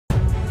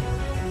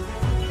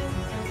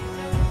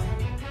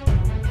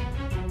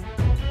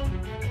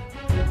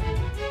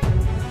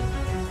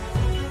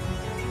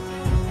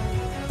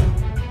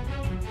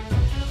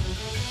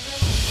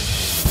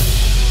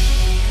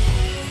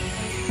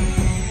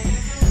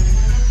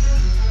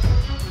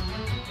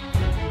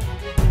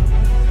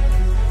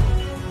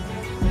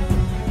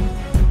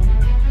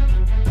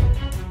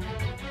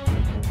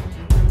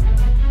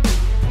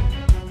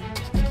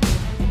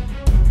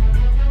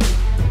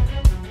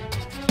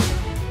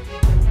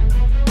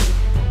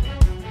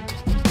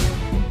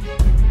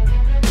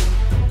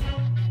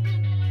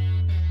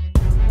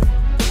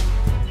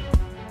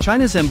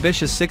China's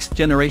ambitious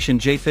sixth-generation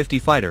J-50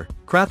 fighter,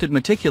 crafted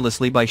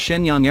meticulously by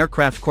Shenyang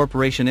Aircraft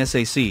Corporation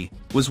SAC,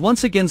 was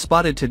once again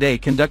spotted today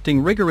conducting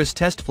rigorous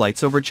test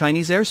flights over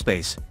Chinese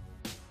airspace.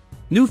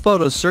 New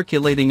photos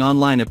circulating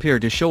online appear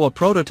to show a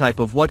prototype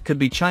of what could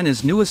be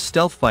China's newest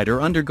stealth fighter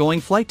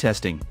undergoing flight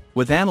testing,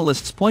 with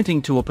analysts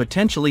pointing to a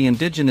potentially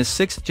indigenous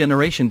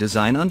sixth-generation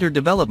design under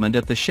development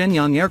at the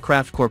Shenyang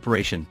Aircraft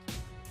Corporation.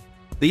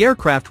 The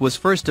aircraft was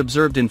first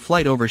observed in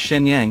flight over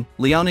Shenyang,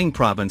 Liaoning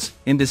Province,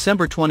 in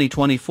December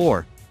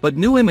 2024, but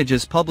new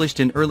images published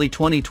in early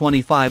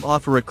 2025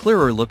 offer a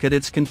clearer look at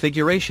its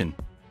configuration.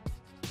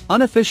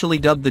 Unofficially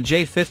dubbed the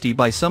J-50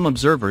 by some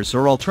observers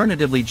or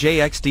alternatively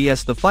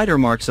JXDS, the fighter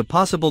marks a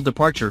possible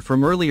departure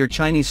from earlier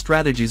Chinese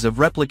strategies of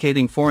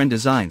replicating foreign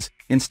designs,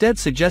 instead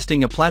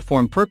suggesting a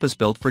platform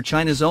purpose-built for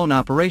China's own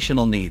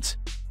operational needs.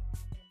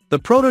 The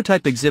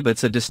prototype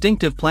exhibits a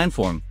distinctive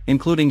planform,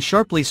 including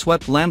sharply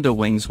swept lambda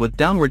wings with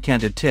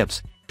downward-canted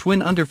tips,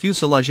 twin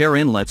under-fuselage air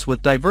inlets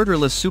with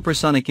diverterless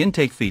supersonic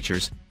intake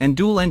features, and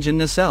dual-engine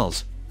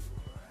nacelles.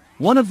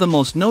 One of the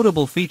most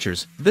notable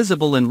features,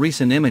 visible in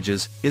recent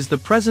images, is the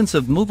presence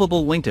of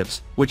movable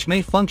wingtips, which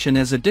may function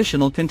as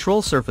additional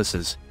control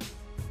surfaces.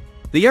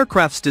 The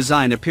aircraft's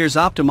design appears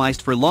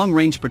optimized for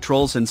long-range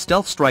patrols and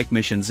stealth strike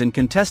missions in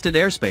contested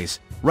airspace,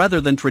 rather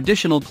than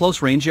traditional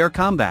close-range air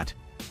combat.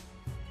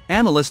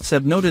 Analysts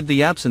have noted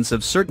the absence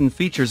of certain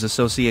features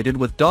associated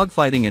with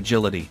dogfighting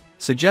agility,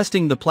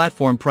 suggesting the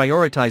platform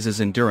prioritizes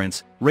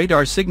endurance,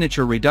 radar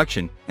signature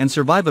reduction, and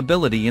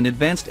survivability in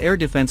advanced air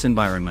defense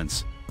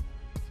environments.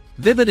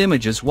 Vivid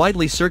images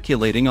widely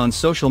circulating on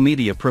social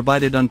media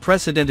provided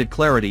unprecedented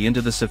clarity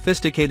into the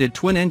sophisticated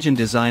twin-engine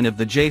design of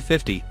the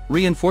J-50,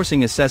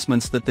 reinforcing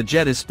assessments that the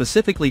jet is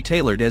specifically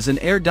tailored as an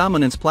air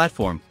dominance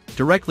platform,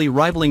 directly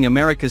rivaling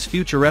America's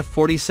future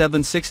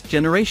F-47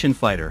 sixth-generation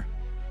fighter.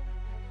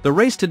 The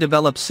race to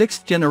develop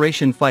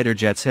sixth-generation fighter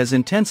jets has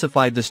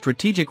intensified the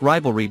strategic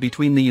rivalry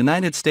between the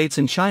United States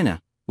and China,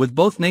 with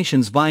both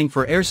nations vying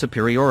for air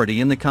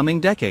superiority in the coming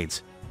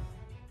decades.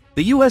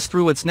 The U.S.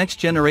 through its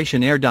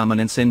next-generation air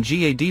dominance and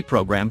GAD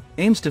program,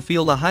 aims to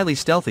field a highly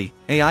stealthy,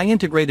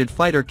 AI-integrated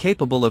fighter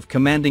capable of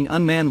commanding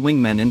unmanned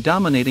wingmen and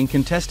dominating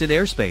contested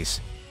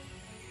airspace.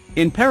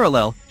 In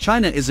parallel,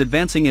 China is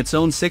advancing its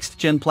own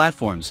sixth-gen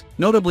platforms,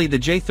 notably the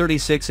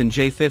J-36 and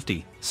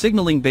J-50,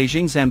 signaling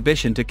Beijing's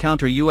ambition to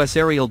counter U.S.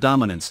 aerial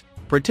dominance,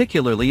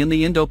 particularly in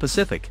the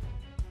Indo-Pacific.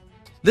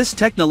 This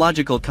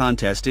technological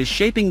contest is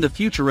shaping the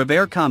future of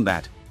air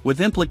combat,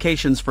 with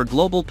implications for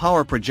global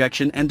power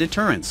projection and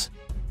deterrence.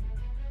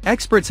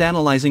 Experts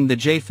analyzing the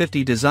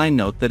J-50 design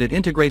note that it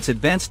integrates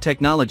advanced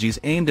technologies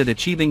aimed at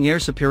achieving air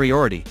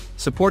superiority,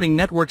 supporting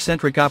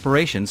network-centric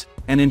operations,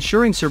 and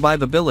ensuring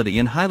survivability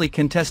in highly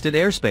contested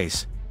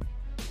airspace.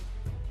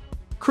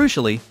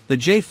 Crucially, the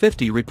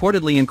J-50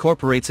 reportedly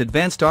incorporates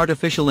advanced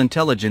artificial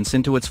intelligence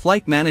into its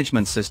flight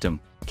management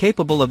system,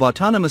 capable of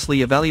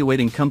autonomously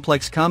evaluating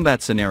complex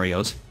combat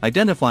scenarios,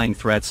 identifying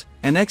threats,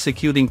 and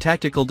executing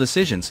tactical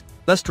decisions,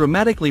 thus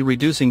dramatically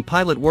reducing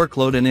pilot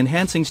workload and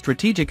enhancing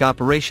strategic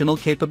operational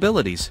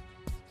capabilities.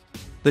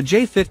 The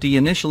J-50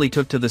 initially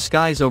took to the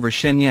skies over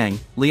Shenyang,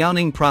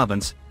 Liaoning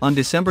Province, on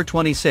December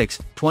 26,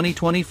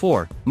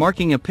 2024,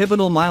 marking a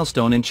pivotal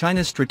milestone in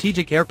China's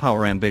strategic air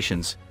power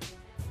ambitions.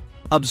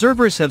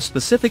 Observers have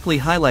specifically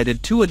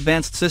highlighted two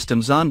advanced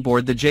systems on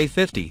board the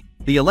J-50,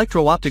 the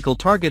electro-optical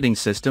targeting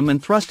system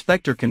and thrust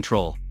vector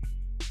control.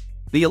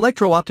 The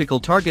electro-optical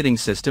targeting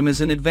system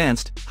is an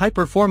advanced,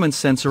 high-performance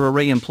sensor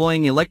array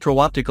employing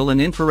electro-optical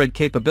and infrared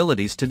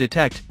capabilities to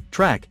detect,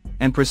 track,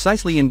 and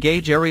precisely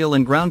engage aerial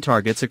and ground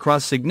targets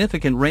across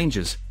significant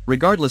ranges,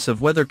 regardless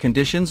of weather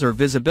conditions or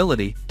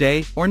visibility,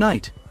 day or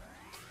night.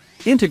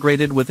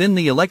 Integrated within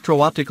the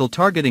electro-optical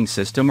targeting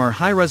system are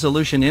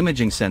high-resolution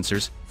imaging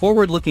sensors,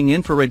 forward-looking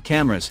infrared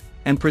cameras,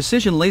 and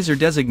precision laser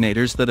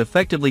designators that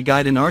effectively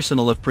guide an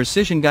arsenal of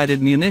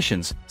precision-guided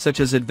munitions, such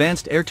as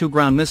advanced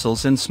air-to-ground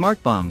missiles and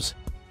smart bombs.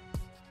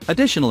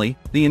 Additionally,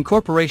 the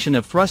incorporation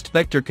of thrust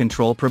vector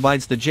control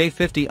provides the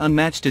J-50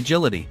 unmatched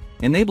agility,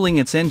 enabling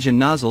its engine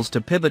nozzles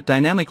to pivot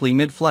dynamically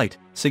mid-flight,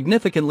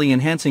 significantly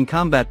enhancing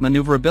combat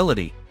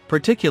maneuverability,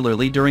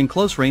 particularly during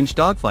close-range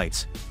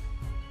dogfights.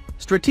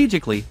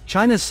 Strategically,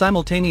 China's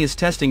simultaneous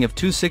testing of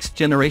two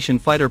sixth-generation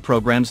fighter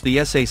programs,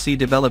 the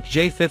SAC-developed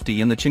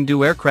J-50 and the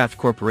Chengdu Aircraft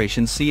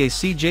Corporation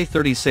SAC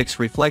J-36,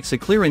 reflects a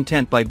clear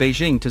intent by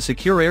Beijing to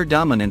secure air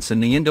dominance in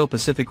the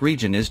Indo-Pacific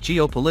region as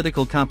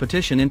geopolitical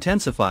competition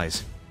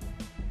intensifies.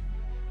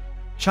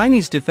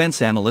 Chinese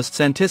defense analysts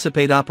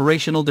anticipate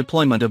operational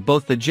deployment of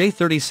both the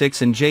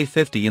J-36 and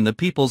J-50 in the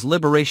People's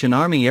Liberation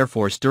Army Air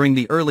Force during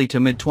the early to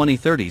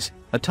mid-2030s,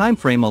 a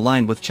timeframe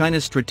aligned with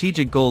China's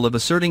strategic goal of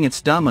asserting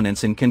its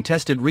dominance in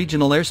contested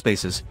regional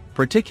airspaces,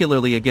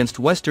 particularly against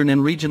Western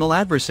and regional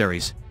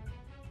adversaries.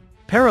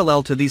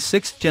 Parallel to these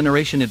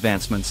sixth-generation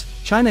advancements,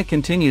 China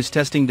continues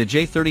testing the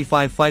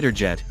J-35 fighter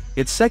jet,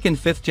 its second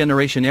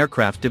fifth-generation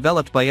aircraft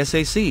developed by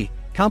SAC,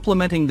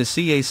 complementing the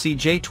SAC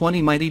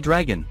J-20 Mighty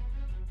Dragon.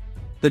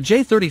 The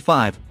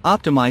J-35,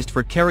 optimized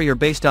for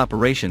carrier-based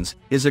operations,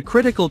 is a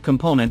critical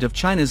component of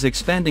China's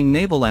expanding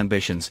naval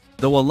ambitions,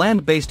 though a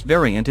land-based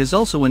variant is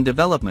also in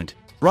development,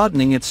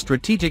 broadening its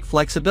strategic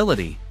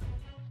flexibility.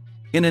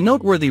 In a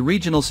noteworthy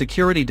regional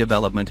security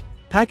development,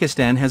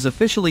 Pakistan has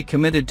officially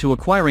committed to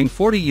acquiring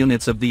 40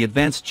 units of the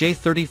advanced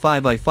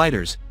J-35I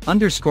fighters,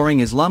 underscoring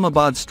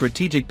Islamabad's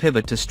strategic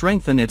pivot to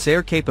strengthen its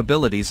air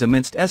capabilities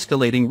amidst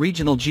escalating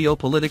regional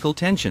geopolitical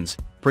tensions,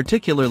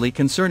 particularly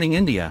concerning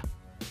India.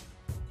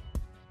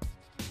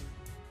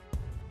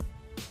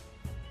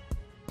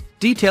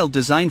 Detailed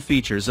design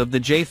features of the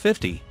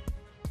J-50.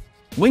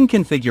 Wing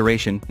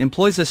configuration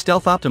employs a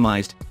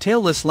stealth-optimized,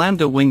 tailless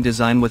lambda wing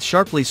design with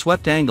sharply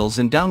swept angles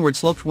and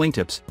downward-sloped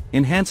wingtips,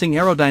 enhancing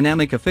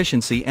aerodynamic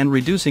efficiency and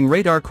reducing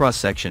radar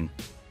cross-section.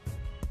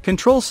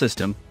 Control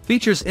system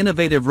features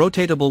innovative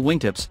rotatable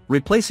wingtips,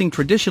 replacing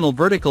traditional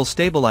vertical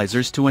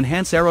stabilizers to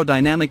enhance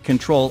aerodynamic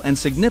control and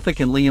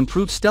significantly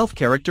improve stealth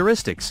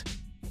characteristics.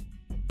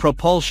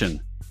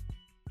 Propulsion.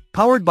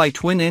 Powered by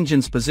twin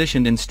engines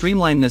positioned in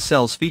streamlined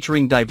nacelles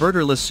featuring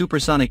diverterless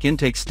supersonic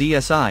intakes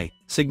DSI,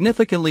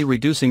 significantly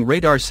reducing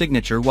radar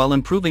signature while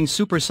improving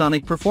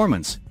supersonic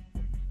performance.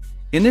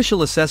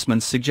 Initial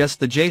assessments suggest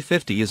the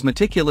J-50 is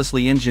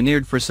meticulously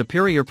engineered for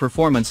superior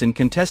performance in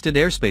contested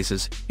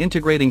airspaces,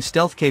 integrating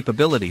stealth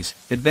capabilities,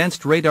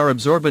 advanced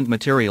radar-absorbent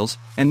materials,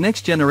 and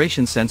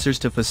next-generation sensors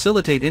to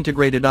facilitate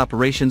integrated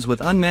operations with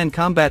unmanned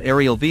combat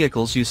aerial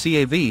vehicles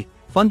UCAV,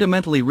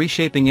 fundamentally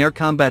reshaping air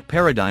combat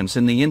paradigms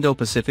in the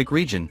Indo-Pacific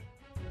region.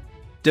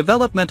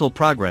 Developmental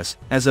progress.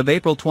 As of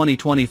April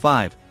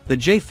 2025, the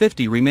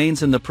J-50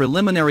 remains in the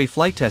preliminary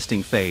flight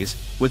testing phase,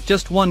 with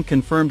just one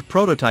confirmed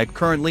prototype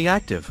currently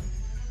active.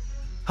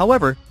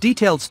 However,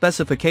 detailed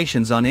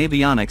specifications on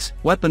avionics,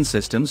 weapon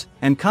systems,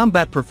 and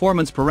combat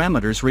performance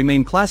parameters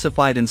remain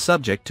classified and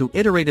subject to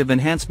iterative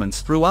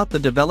enhancements throughout the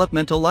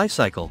developmental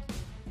lifecycle.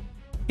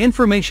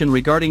 Information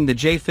regarding the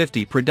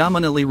J-50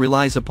 predominantly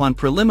relies upon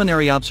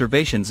preliminary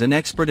observations and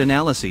expert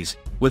analyses,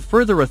 with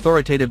further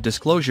authoritative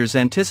disclosures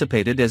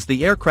anticipated as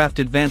the aircraft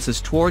advances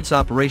towards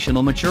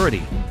operational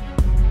maturity.